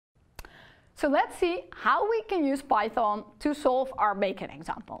So let's see how we can use Python to solve our bacon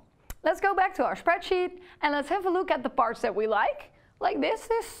example. Let's go back to our spreadsheet and let's have a look at the parts that we like this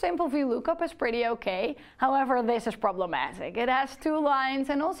simple VLOOKUP is pretty okay. However, this is problematic. It has 2 lines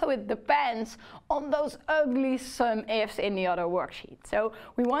and also it depends on those ugly sum ifs in the other worksheet. So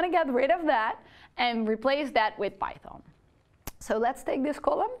we want to get rid of that and replace that with Python. So let's take this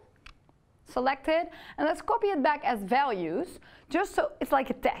column, select it, and let's copy it back as values, just so it's like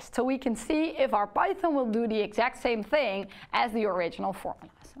a test, so we can see if our Python will do the exact same thing as the original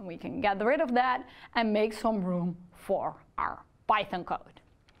formulas. And we can get rid of that and make some room for our Python code,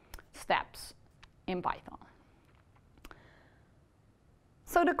 steps in Python.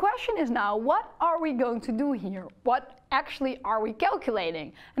 So the question is now, what are we going to do here? What actually are we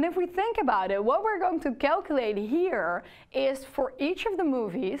calculating? And if we think about it, what we're going to calculate here is for each of the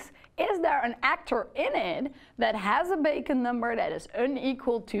movies, is there an actor in it that has a bacon number that is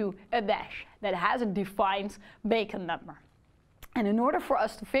unequal to a dash, that has a defined bacon number? And in order for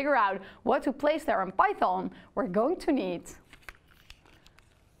us to figure out what to place there in Python, we're going to need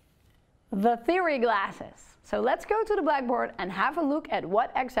the theory glasses. So let's go to the blackboard and have a look at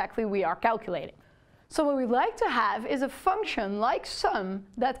what exactly we are calculating. So what we'd like to have is a function like sum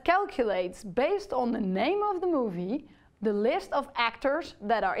that calculates based on the name of the movie, the list of actors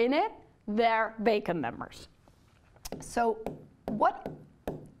that are in it, their bacon numbers. So what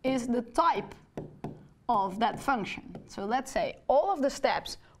is the type of that function? So let's say all of the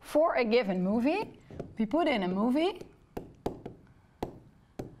steps for a given movie, we put in a movie.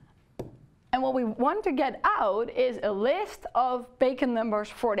 And what we want to get out is a list of bacon numbers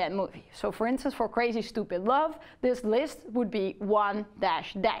for that movie. So for instance, for Crazy Stupid Love, this list would be 1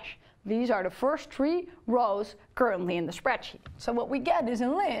 dash dash. These are the first 3 rows currently in the spreadsheet. So what we get is a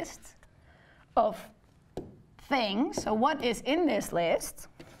list of things. So what is in this list?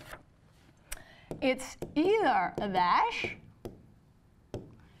 It's either a dash,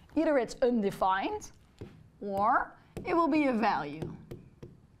 either it's undefined, or it will be a value.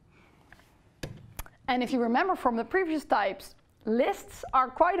 And if you remember from the previous types, lists are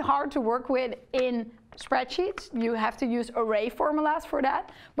quite hard to work with in spreadsheets. You have to use array formulas for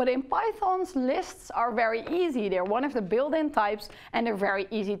that. But in Python's, lists are very easy. They're one of the built-in types and they're very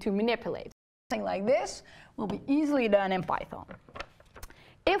easy to manipulate. Something like this will be easily done in Python.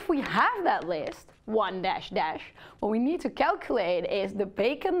 If we have that list, 1 dash dash, what we need to calculate is the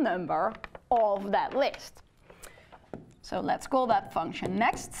bacon number of that list. So let's call that function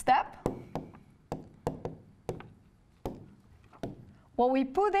next step. What we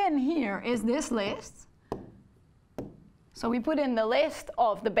put in here is this list. So we put in the list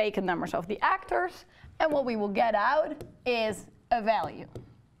of the bacon numbers of the actors, and what we will get out is a value.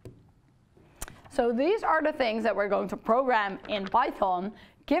 So these are the things that we're going to program in Python.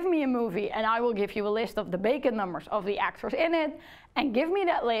 Give me a movie and I will give you a list of the bacon numbers of the actors in it, and give me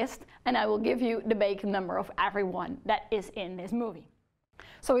that list and I will give you the bacon number of everyone that is in this movie.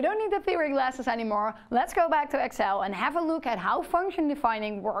 So we don't need the theory glasses anymore. Let's go back to Excel and have a look at how function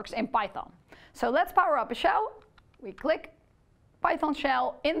defining works in Python. So let's power up a shell. We click Python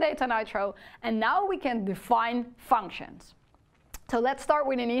shell in Data Nitro, and now we can define functions. So let's start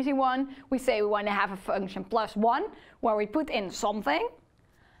with an easy one. We say we want to have a function +1 where we put in something,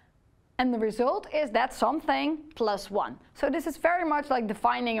 and the result is that something +1. So this is very much like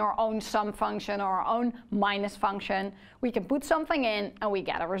defining our own sum function or our own minus function. We can put something in and we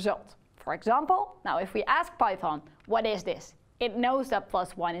get a result. For example, now if we ask Python, what is this? It knows that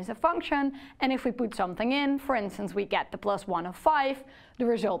 +1 is a function, and if we put something in, for instance, we get the +1 of 5, the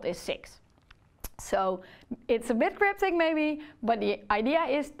result is 6. So it's a bit cryptic maybe, but the idea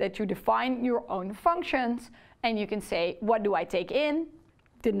is that you define your own functions and you can say, what do I take in?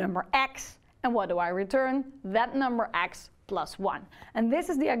 The number x, and what do I return? That number x +1. And this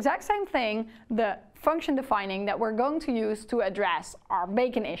is the exact same thing, the function defining, that we're going to use to address our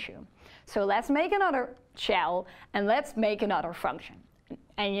bacon issue. So let's make another shell and let's make another function.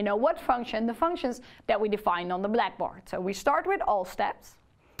 And you know what function? The functions that we defined on the blackboard. So we start with all steps.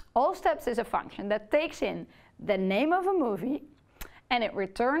 All steps is a function that takes in the name of a movie and it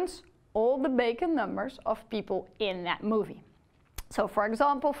returns all the bacon numbers of people in that movie. So for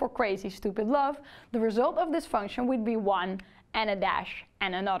example, for Crazy Stupid Love, the result of this function would be 1 and a dash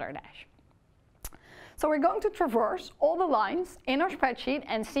and another dash. So we're going to traverse all the lines in our spreadsheet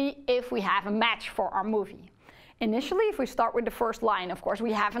and see if we have a match for our movie. Initially, if we start with the first line, of course,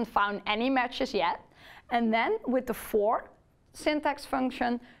 we haven't found any matches yet. And then with the for syntax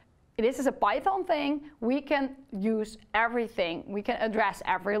function, this is a Python thing, we can use everything, we can address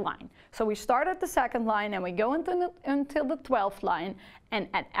every line. So we start at the second line and we go until the 12th line, and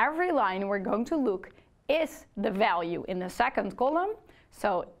at every line we're going to look, is the value in the second column,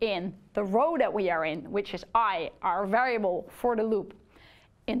 so in the row that we are in, which is I, our variable for the loop,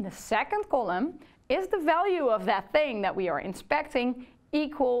 in the second column, is the value of that thing that we are inspecting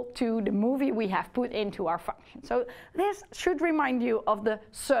equal to the movie we have put into our function. So this should remind you of the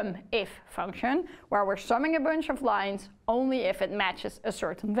sum if function, where we're summing a bunch of lines only if it matches a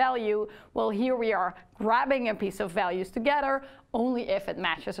certain value. Well, here we are grabbing a piece of values together only if it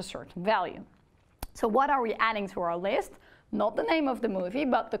matches a certain value. So what are we adding to our list? Not the name of the movie,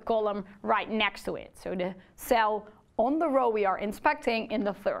 but the column right next to it. So the cell on the row we are inspecting in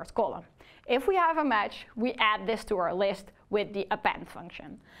the third column. If we have a match, we add this to our list with the append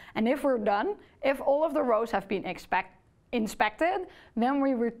function. And if we're done, if all of the rows have been inspected, then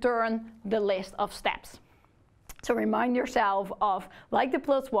we return the list of steps. So remind yourself of, like the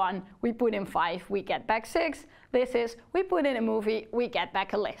 +1, we put in 5, we get back 6. This is, we put in a movie, we get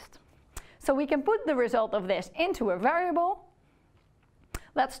back a list. So we can put the result of this into a variable.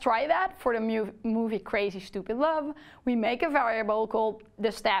 Let's try that for the movie Crazy Stupid Love. We make a variable called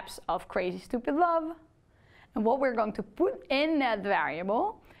the steps of Crazy Stupid Love. And what we're going to put in that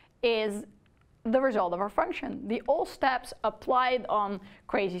variable is the result of our function. The all steps applied on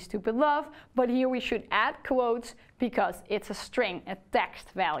Crazy Stupid Love, but here we should add quotes because it's a string, a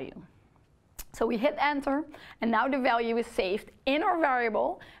text value. So we hit enter, and now the value is saved in our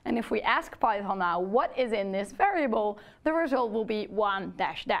variable. And if we ask Python now what is in this variable, the result will be 1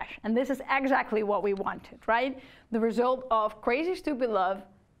 dash dash. And this is exactly what we wanted, right? The result of Crazy Stupid Love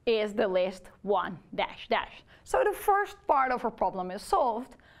is the list 1 dash dash. So the first part of our problem is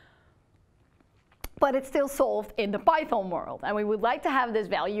solved, but it's still solved in the Python world. And we would like to have this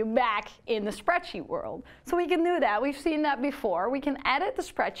value back in the spreadsheet world. So we can do that. We've seen that before. We can edit the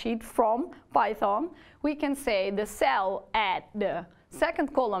spreadsheet from Python. We can say the cell at the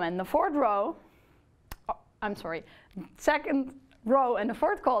second column and the fourth row, second row and the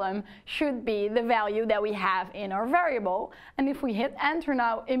fourth column should be the value that we have in our variable. And if we hit enter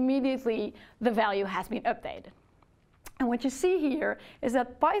now, immediately the value has been updated. And what you see here is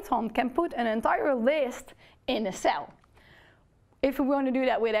that Python can put an entire list in a cell. If we want to do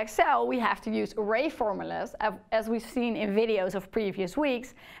that with Excel, we have to use array formulas, as we've seen in videos of previous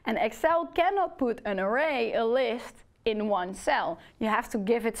weeks. And Excel cannot put an array, a list, in one cell. You have to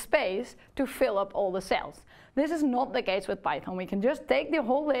give it space to fill up all the cells. This is not the case with Python. We can just take the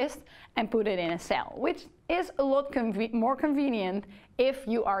whole list and put it in a cell, which is a lot more convenient if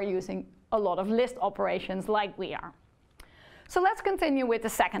you are using a lot of list operations like we are. So let's continue with the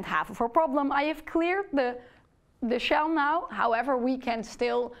second half of our problem. I have cleared the shell now. However, we can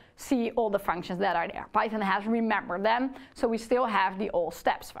still see all the functions that are there. Python has remembered them, so we still have the all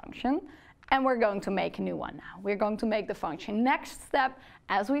steps function. And we're going to make a new one now. We're going to make the function next step.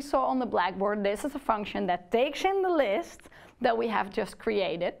 As we saw on the blackboard, this is a function that takes in the list that we have just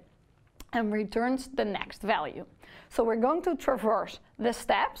created and returns the next value. So we're going to traverse the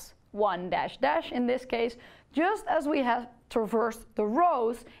steps, 1 dash dash in this case, just as we have traversed the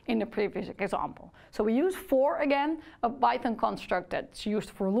rows in the previous example. So we use for again, a Python construct that's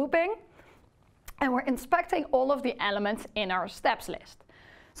used for looping, and we're inspecting all of the elements in our steps list.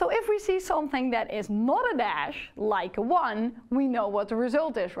 So if we see something that is not a dash, like a 1, we know what the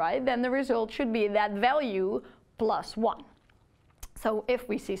result is, right? Then the result should be that value plus 1. So if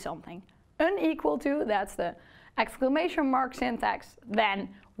we see something unequal to, that's the exclamation mark syntax, then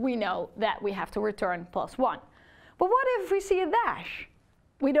we know that we have to return plus 1. But what if we see a dash?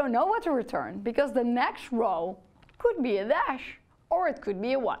 We don't know what to return because the next row could be a dash or it could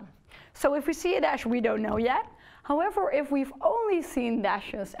be a 1. So if we see a dash, we don't know yet. However, if we've only seen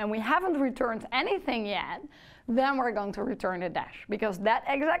dashes and we haven't returned anything yet, then we're going to return a dash because that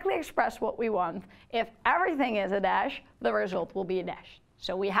exactly expresses what we want. If everything is a dash, the result will be a dash.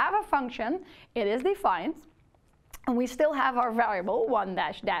 So we have a function, it is defined, and we still have our variable 1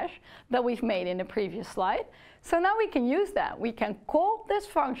 dash dash that we've made in the previous slide. So now we can use that. We can call this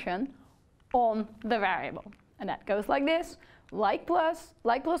function on the variable. And that goes like this, like plus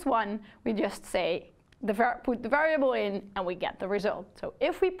 1, we just say, put the variable in and we get the result. So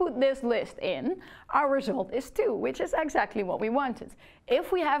if we put this list in, our result is 2, which is exactly what we wanted.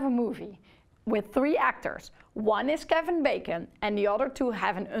 If we have a movie with 3 actors, one is Kevin Bacon and the other 2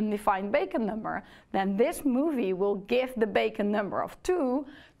 have an undefined Bacon number, then this movie will give the Bacon number of 2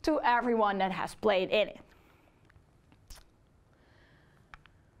 to everyone that has played in it.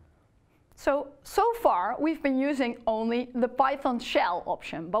 So far, we've been using only the Python shell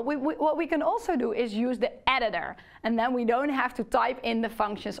option, but what we can also do is use the editor, and then we don't have to type in the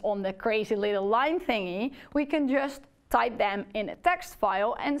functions on the crazy little line thingy. We can just type them in a text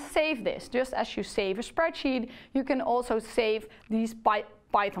file and save this. Just as you save a spreadsheet, you can also save these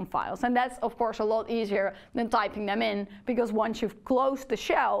Python files, and that's of course a lot easier than typing them in, because once you've closed the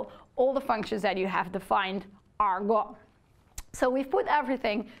shell, all the functions that you have defined are gone. So we've put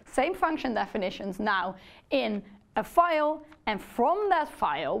everything, same function definitions now, in a file, and from that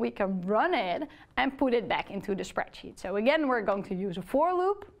file we can run it and put it back into the spreadsheet. So again, we're going to use a for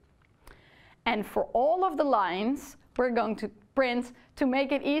loop, and for all of the lines we're going to print, to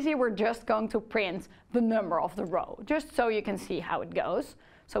make it easy, we're just going to print the number of the row, just so you can see how it goes.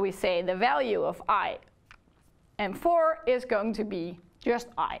 So we say the value of I and 4 is going to be just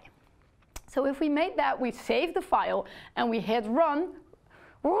I. So if we made that, we save the file and we hit run,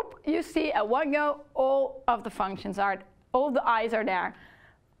 whoop, you see at one go all of the functions are, all the i's are there.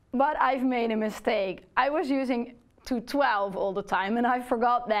 But I've made a mistake. I was using to 12 all the time, and I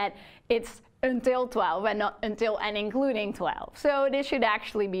forgot that it's until 12 and not until and including 12. So this should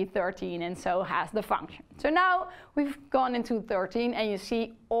actually be 13, and so has the function. So now we've gone into 13 and you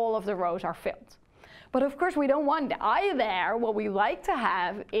see all of the rows are filled. But of course we don't want the I there. What we like to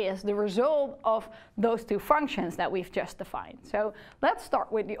have is the result of those two functions that we've just defined. So let's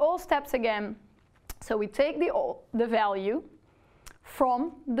start with the all steps again. So we take the value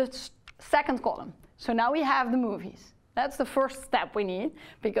from the second column. So now we have the movies. That's the first step we need,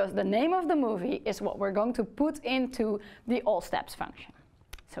 because the name of the movie is what we're going to put into the all steps function.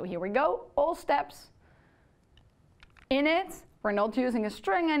 So here we go, all steps. In it, we're not using a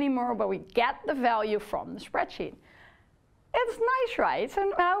string anymore, but we get the value from the spreadsheet. It's nice, right?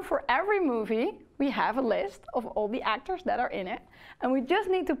 So now for every movie, we have a list of all the actors that are in it, and we just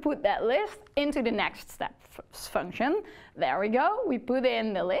need to put that list into the next step function. There we go, we put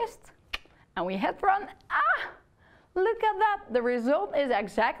in the list, and we hit run. Look at that, the result is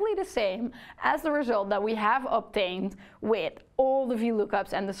exactly the same as the result that we have obtained with all the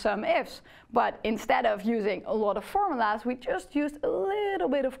VLOOKUPs and the sum ifs. But instead of using a lot of formulas, we just used a little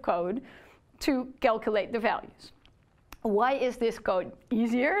bit of code to calculate the values. Why is this code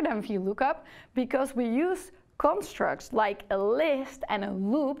easier than VLOOKUP? Because we use constructs like a list and a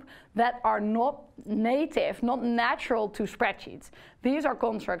loop that are not native, not natural to spreadsheets. These are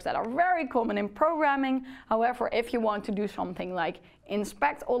constructs that are very common in programming. However, if you want to do something like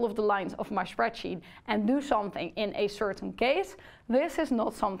inspect all of the lines of my spreadsheet and do something in a certain case, this is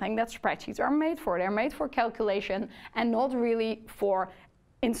not something that spreadsheets are made for. They're made for calculation and not really for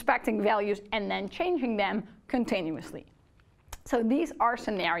inspecting values and then changing them continuously. So these are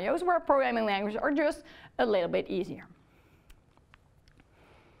scenarios where programming languages are just a little bit easier.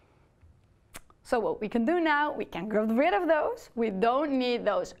 So what we can do now, we can get rid of those. We don't need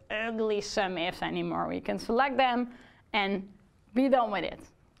those ugly sum ifs anymore. We can select them and be done with it.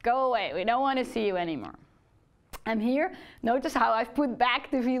 Go away, we don't want to see you anymore. And here, notice how I've put back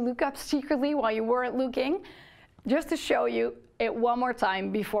the VLOOKUP secretly while you weren't looking, just to show you it one more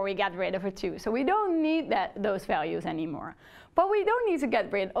time before we get rid of it too. So we don't need those values anymore. But we don't need to get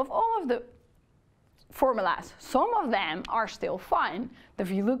rid of all of the formulas. Some of them are still fine. The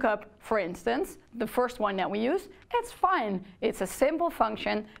VLOOKUP, for instance, the first one that we use, it's fine. It's a simple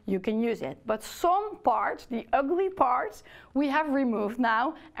function, you can use it. But some parts, the ugly parts, we have removed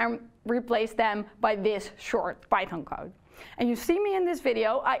now and replaced them by this short Python code. And you see me in this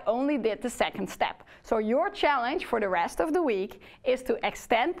video, I only did the second step. So your challenge for the rest of the week is to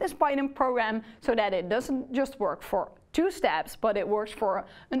extend this Python program so that it doesn't just work for 2 steps, but it works for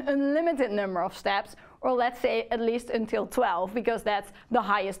an unlimited number of steps, or let's say at least until 12, because that's the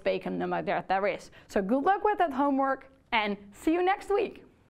highest bacon number that there is. So good luck with that homework, and see you next week.